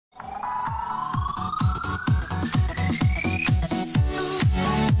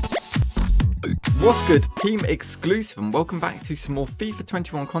What's good, team exclusive, and welcome back to some more FIFA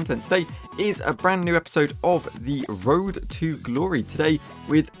 21 content. Today is a brand new episode of the Road to Glory. Today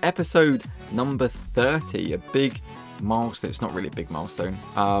with episode number 30, a big milestone. It's not really a big milestone,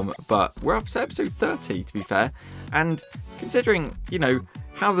 but we're up to episode 30 to be fair. And considering, you know,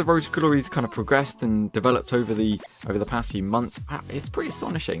 how the Road to Glory has kind of progressed and developed over the past few months, it's pretty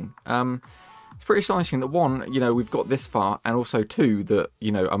astonishing. It's pretty astonishing that one, you know, we've got this far, and also two, that,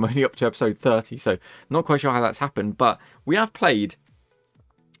 you know, I'm only up to episode 30, so not quite sure how that's happened, but we have played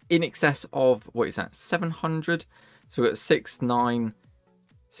in excess of, what is that, 700? So we're at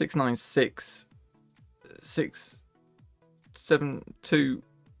 696,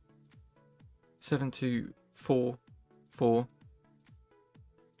 724, 4.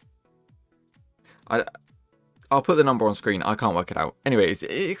 I'll put the number on screen. I can't work it out. Anyway, it's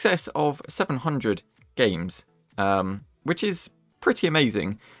in excess of 700 games, which is pretty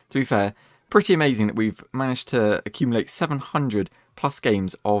amazing, to be fair. Pretty amazing that we've managed to accumulate 700 plus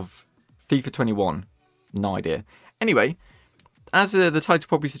games of FIFA 21. No idea. Anyway, as the title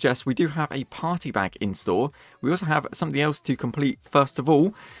probably suggests, we do have a party bag in store. We also have something else to complete first of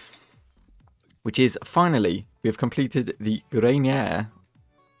all, which is finally, we have completed the Rainier.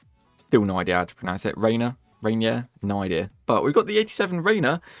 Still no idea how to pronounce it. Rainier, no idea. But we've got the 87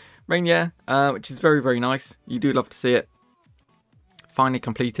 Rainier, which is very, very nice. You do love to see it. Finally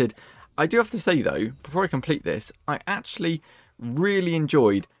completed. I do have to say though, before I complete this, I actually really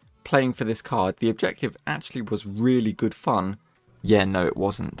enjoyed playing for this card. The objective actually was really good fun. Yeah, no, it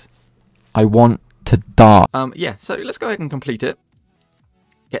wasn't. I want to die. Yeah, so let's go ahead and complete it.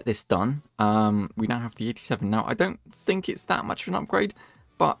 Get this done. We now have the 87. Now, I don't think it's that much of an upgrade,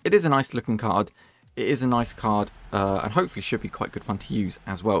 but it is a nice looking card. It is a nice card, and hopefully should be quite good fun to use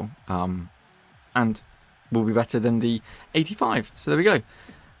as well. And will be better than the 85. So there we go.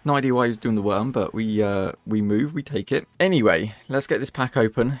 No idea why he was doing the worm, but we move, we take it. Anyway, let's get this pack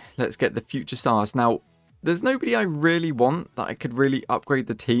open. Let's get the future stars. Now, there's nobody I really want that I could really upgrade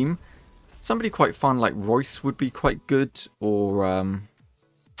the team. Somebody quite fun like Royce would be quite good, or I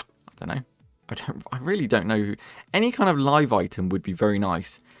don't know. I really don't know who. Any kind of live item would be very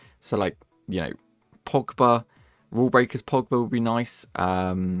nice. So like, you know, Pogba, Rule Breakers Pogba would be nice.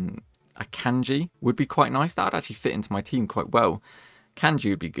 A Kanji would be quite nice. That would actually fit into my team quite well. Kanji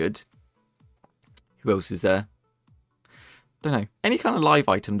would be good. Who else is there? Don't know. Any kind of live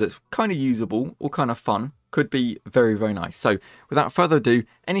item that's kind of usable or kind of fun could be very, very nice. So without further ado,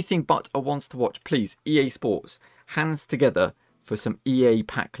 anything but a wants to watch, please. EA Sports, hands together for some EA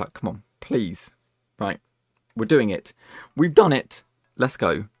pack luck. Come on, please. Right, we're doing it. We've done it. Let's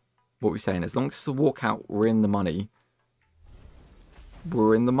go. What are we saying? As long as it's a walkout, we're in the money.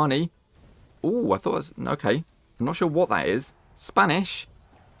 We're in the money. Oh, I thought it was... Okay. I'm not sure what that is. Spanish.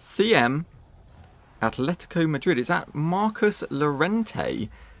 CM. Atletico Madrid. Is that Marcus Llorente?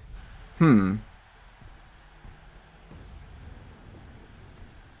 I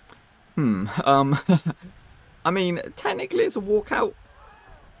mean, technically it's a walkout.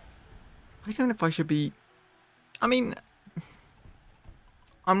 I don't know if I should be... I mean...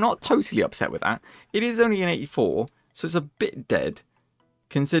 I'm not totally upset with that. It is only an 84, so it's a bit dead,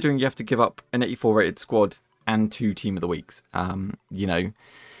 considering you have to give up an 84 rated squad and 2 team of the weeks. You know,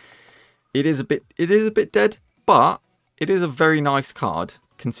 it is a bit dead, but it is a very nice card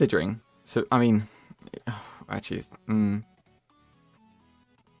considering. So I mean, actually,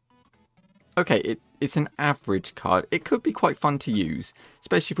 okay, it's an average card. It could be quite fun to use,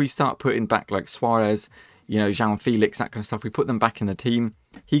 especially if we start putting back like Suarez, you know, Jean Felix, that kind of stuff. We put them back in the team.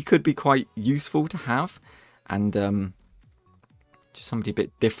 He could be quite useful to have, and just somebody a bit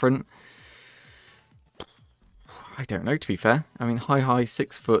different. I don't know, to be fair. I mean, high,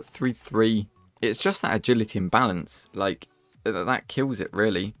 6 foot, 3'3". It's just that agility and balance. Like, that kills it,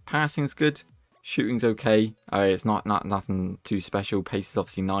 really. Passing's good. Shooting's okay. It's not nothing too special. Pace is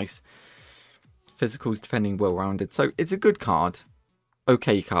obviously nice. Physical's defending well-rounded. So, it's a good card.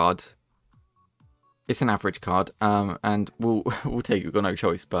 Okay card. It's an average card, and we'll take it. We've got no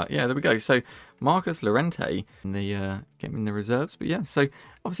choice, but yeah, there we go. So Marcus Llorente in the get him in the reserves, but yeah. So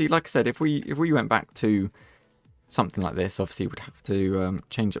obviously, like I said, if we went back to something like this, obviously we'd have to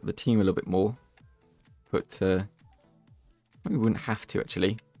change up the team a little bit more. But we wouldn't have to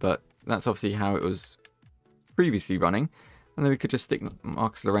actually, but that's obviously how it was previously running, and then we could just stick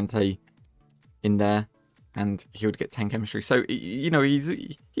Marcus Llorente in there, and he would get 10 chemistry. So, you know, he's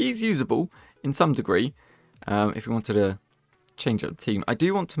usable in some degree. If we wanted to change up the team, I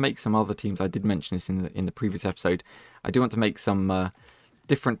do want to make some other teams. I did mention this in the previous episode. I do want to make some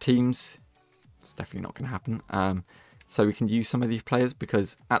different teams. It's definitely not going to happen. so we can use some of these players,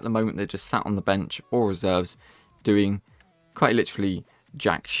 because at the moment they're just sat on the bench or reserves doing quite literally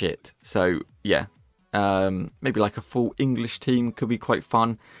jack shit. So yeah, maybe like a full English team could be quite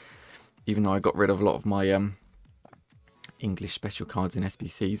fun, even though I got rid of a lot of my English special cards in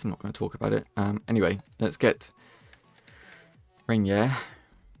SBCs. I'm not going to talk about it. Anyway, let's get Rainier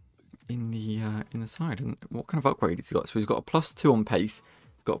in the side. And what kind of upgrade has he got? So he's got a +2 on pace,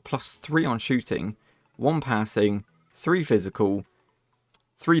 got a +3 on shooting, 1 passing, 3 physical,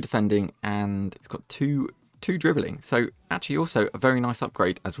 3 defending, and it's got 2 dribbling. So actually also a very nice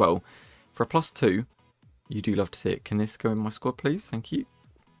upgrade as well. For a +2, you do love to see it. Can this go in my squad, please? Thank you.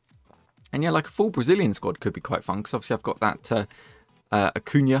 And yeah, like a full Brazilian squad could be quite fun, because obviously I've got that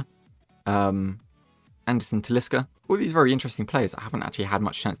Acuna, Anderson Talisca, all these very interesting players I haven't actually had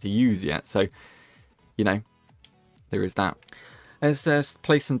much chance to use yet. So, you know, there is that. Let's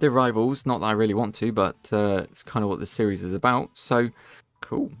play some Div Rivals. Not that I really want to, but it's kind of what this series is about. So,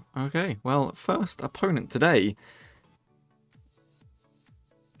 cool. Okay, well, first opponent today.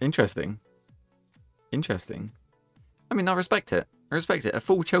 Interesting. Interesting. I mean, I respect it. I respect it. A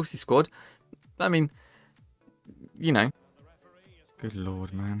full Chelsea squad. I mean, you know. Good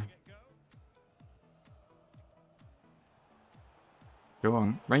lord, man. Go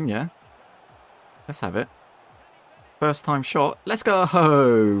on. Rainier. Let's have it. First time shot. Let's go.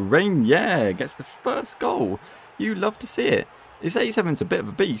 Rainier gets the first goal. You love to see it. His 87's a bit of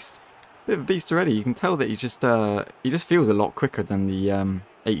a beast. Bit of a beast already. You can tell that he just feels a lot quicker than the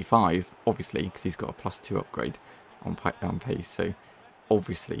 85, obviously, because he's got a +2 upgrade on pace. So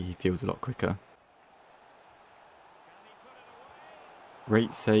obviously he feels a lot quicker.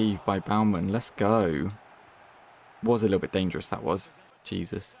 Great save by Baumann. Let's go. Was a little bit dangerous, that was.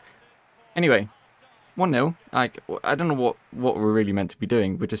 Jesus. Anyway, 1-0. Like, I don't know what we're really meant to be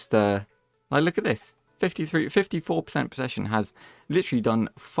doing. We're just like, look at this. 54% possession, has literally done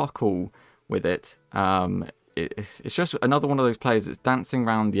fuck all with it. It's just another one of those players that's dancing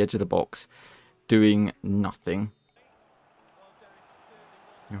around the edge of the box, doing nothing.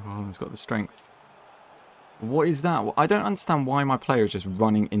 Haaland's got the strength. What is that? I don't understand why my player is just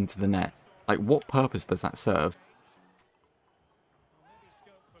running into the net. Like, what purpose does that serve?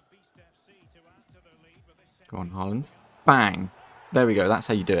 Go on, Haaland. Bang. There we go. That's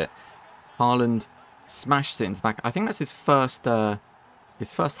how you do it. Haaland smashes it into the back. I think that's his first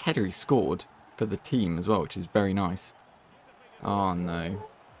header he scored for the team as well, which is very nice. Oh, no.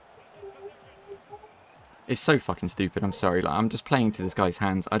 It's so fucking stupid. I'm sorry. Like, I'm just playing to this guy's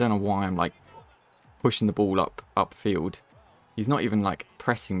hands. I don't know why I'm, like, pushing the ball upfield. He's not even, like,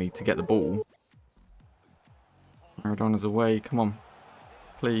 pressing me to get the ball. Maradona's away. Come on.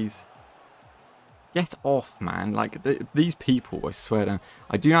 Please. Get off, man. Like, these people, I swear down.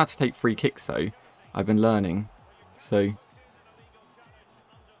 I do know how to take free kicks, though. I've been learning. So,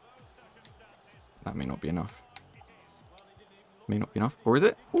 that may not be enough. May not be enough. Or is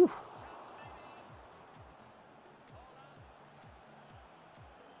it? Ooh.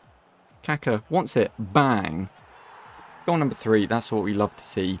 Kaka wants it. Bang. Goal number 3. That's what we love to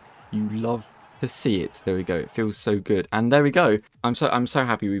see. You love to see it. There we go. It feels so good. And there we go. I'm so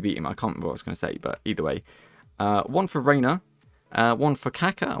happy we beat him. I can't remember what I was going to say, but either way. 1 for Reina, 1 for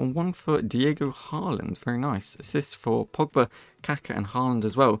Kaka, and 1 for Diego Haaland. Very nice. Assist for Pogba, Kaka, and Haaland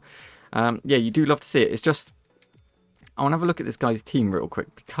as well. Yeah, you do love to see it. It's just, I want to have a look at this guy's team real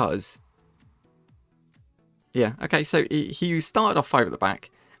quick, because, yeah, okay, so he started off 5 at the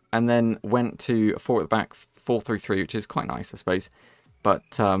back, and then went to 4 at the back, 4-3-3, which is quite nice, I suppose. But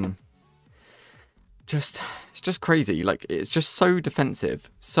it's just crazy. Like, it's just so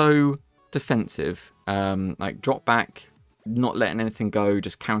defensive, like, drop back, not letting anything go,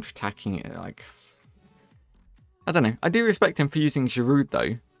 just counter-attacking it. Like, I don't know. I do respect him for using Giroud,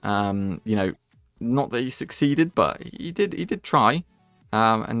 though. You know, not that he succeeded, but he did try.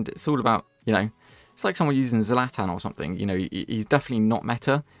 And it's all about, you know, it's like someone using Zlatan or something. You know, he's definitely not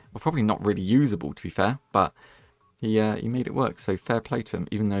meta, or probably not really usable, to be fair, but he made it work. So fair play to him,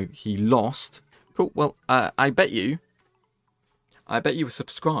 even though he lost. Cool. Well, I bet you will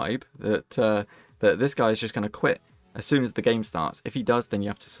subscribe that that this guy is just going to quit as soon as the game starts. If he does, then you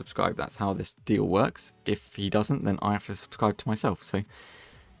have to subscribe. That's how this deal works. If he doesn't, then I have to subscribe to myself. So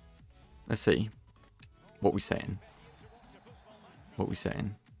let's see what we're saying. What we're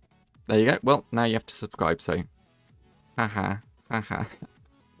saying. There you go. Well, now you have to subscribe. So, haha, haha.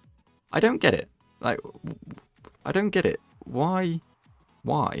 I don't get it. Like, I don't get it. Why?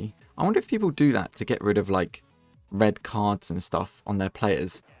 Why? I wonder if people do that to get rid of, like, red cards and stuff on their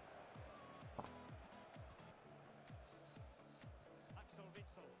players.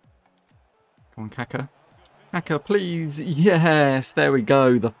 Come on, Kaka. Hacker, please. Yes, there we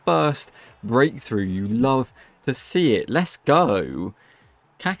go. The first breakthrough. You love to see it. Let's go.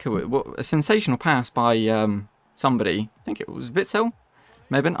 Kaka, what a sensational pass by somebody. I think it was Witsel?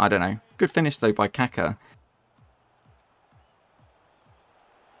 Maybe? I don't know. Good finish though by Kaka.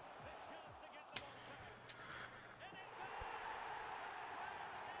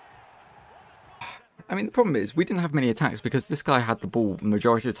 I mean, the problem is we didn't have many attacks because this guy had the ball the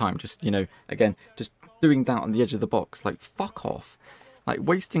majority of the time. Just, you know, again, just doing that on the edge of the box. Like, fuck off. Like,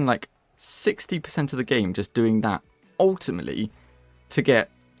 wasting like 60% of the game just doing that ultimately to get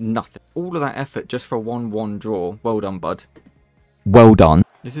nothing. All of that effort just for a 1-1 draw. Well done, bud. Well done.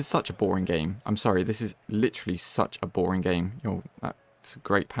 This is such a boring game. I'm sorry. This is literally such a boring game. Yo, that's a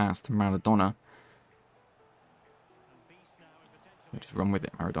great pass to Maradona. Just run with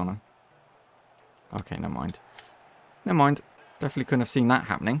it, Maradona. Okay, never mind. Never mind. Definitely couldn't have seen that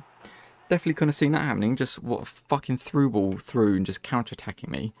happening. Definitely couldn't have seen that happening. Just what a fucking through ball through and just counter-attacking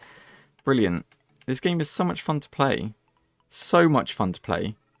me. Brilliant. This game is so much fun to play. So much fun to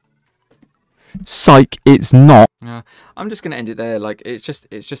play. Psych, it's not. I'm just going to end it there. Like, it's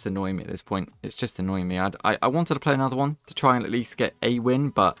just annoying me at this point. It's just annoying me. I wanted to play another one to try and at least get a win,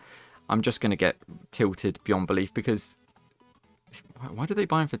 but I'm just going to get tilted beyond belief because... Why did they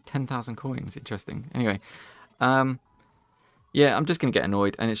buy him for 10,000 coins? Interesting. Anyway, yeah, I'm just gonna get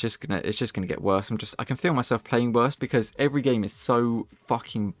annoyed, and it's just gonna get worse. I can feel myself playing worse because every game is so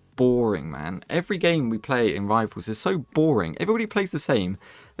fucking boring, man. Every game we play in Rivals is so boring. Everybody plays the same.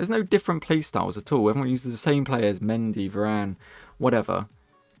 There's no different play styles at all. Everyone uses the same players: Mendy, Varane, whatever.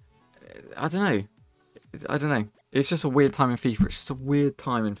 I don't know. I don't know. It's just a weird time in FIFA. It's just a weird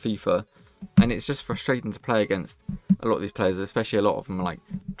time in FIFA. And it's just frustrating to play against a lot of these players, especially a lot of them are like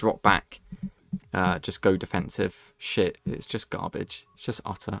drop back, just go defensive shit. It's just garbage. It's just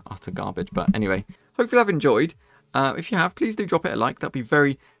utter garbage. But anyway, hopefully I've enjoyed. If you have, please do drop it a like. That'd be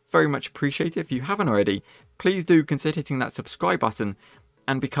very, very much appreciated. If you haven't already, please do consider hitting that subscribe button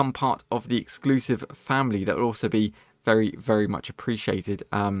and become part of the exclusive family. That would also be very, very much appreciated.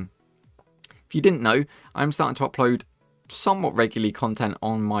 If you didn't know, I'm starting to upload somewhat regularly content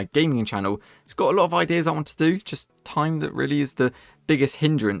on my gaming channel. It's got a lot of ideas I want to do, just time that really is the biggest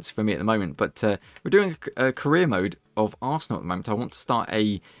hindrance for me at the moment. But we're doing a career mode of Arsenal at the moment. I want to start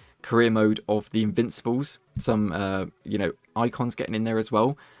a career mode of the Invincibles, some you know, icons getting in there as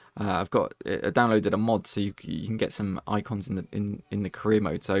well. I've got downloaded a mod so you can get some icons in the career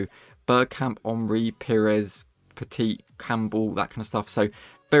mode. So Bergkamp, Henry, Perez, Petit, Campbell, that kind of stuff. So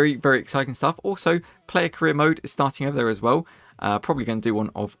very, very exciting stuff. Also, player career mode is starting over there as well. Probably going to do one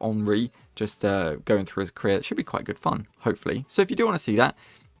of Henry, just going through his career. It should be quite good fun, hopefully. So if you do want to see that,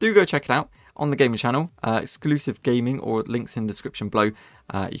 do go check it out on the gaming channel. Exclusive gaming, or links in the description below.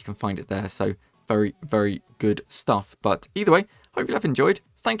 You can find it there. So very, very good stuff. But either way, hope you have enjoyed.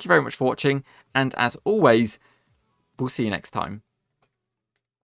 Thank you very much for watching. And as always, we'll see you next time.